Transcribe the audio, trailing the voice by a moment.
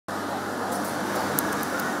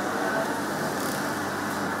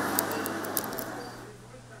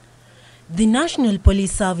The National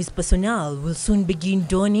Police Service personnel will soon begin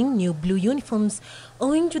donning new blue uniforms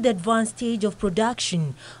owing to the advanced stage of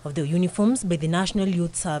production of the uniforms by the National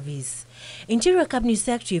Youth Service. Interior Cabinet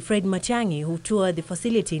Secretary Fred Matiang'i, who toured the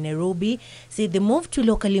facility in Nairobi, said the move to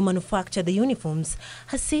locally manufacture the uniforms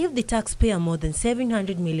has saved the taxpayer more than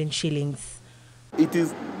 700 million shillings. It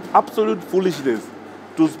is absolute foolishness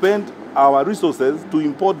to spend our resources to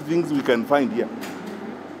import things we can find here.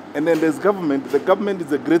 And then there's government. The government is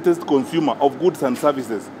the greatest consumer of goods and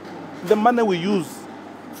services. The money we use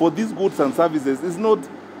for these goods and services is not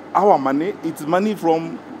our money, it's money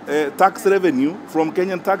from tax revenue from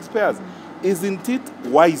Kenyan taxpayers. Isn't it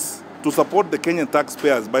wise to support the Kenyan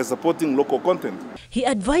taxpayers by supporting local content? He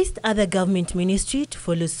advised other government ministries to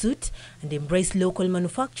follow suit and embrace local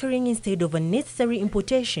manufacturing instead of unnecessary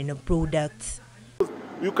importation of products.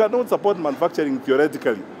 You cannot support manufacturing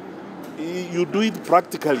theoretically. You do it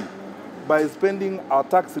practically by spending our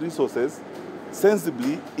tax resources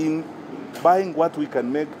sensibly in buying what we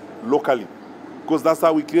can make locally. Because that's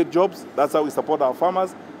how we create jobs, that's how we support our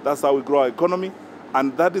farmers, that's how we grow our economy,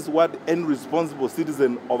 and that is what any responsible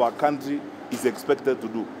citizen of our country is expected to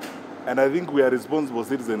do. And I think we are responsible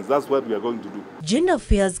citizens. That's what we are going to do. Gender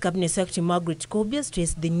Affairs Cabinet Secretary Gov't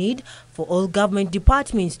stressed the need for all government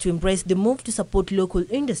departments to embrace the move to support local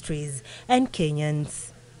industries and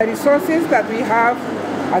Kenyans. The resources that we have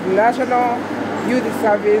at the National Youth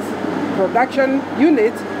Service Production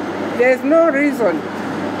Unit, there is no reason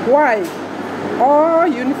why all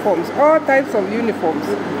uniforms, all types of uniforms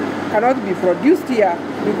cannot be produced here,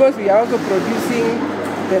 because we are also producing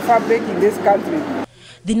the fabric in this country.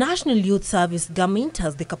 The National Youth Service government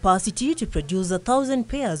has the capacity to produce 1,000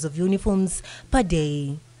 pairs of uniforms per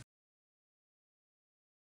day.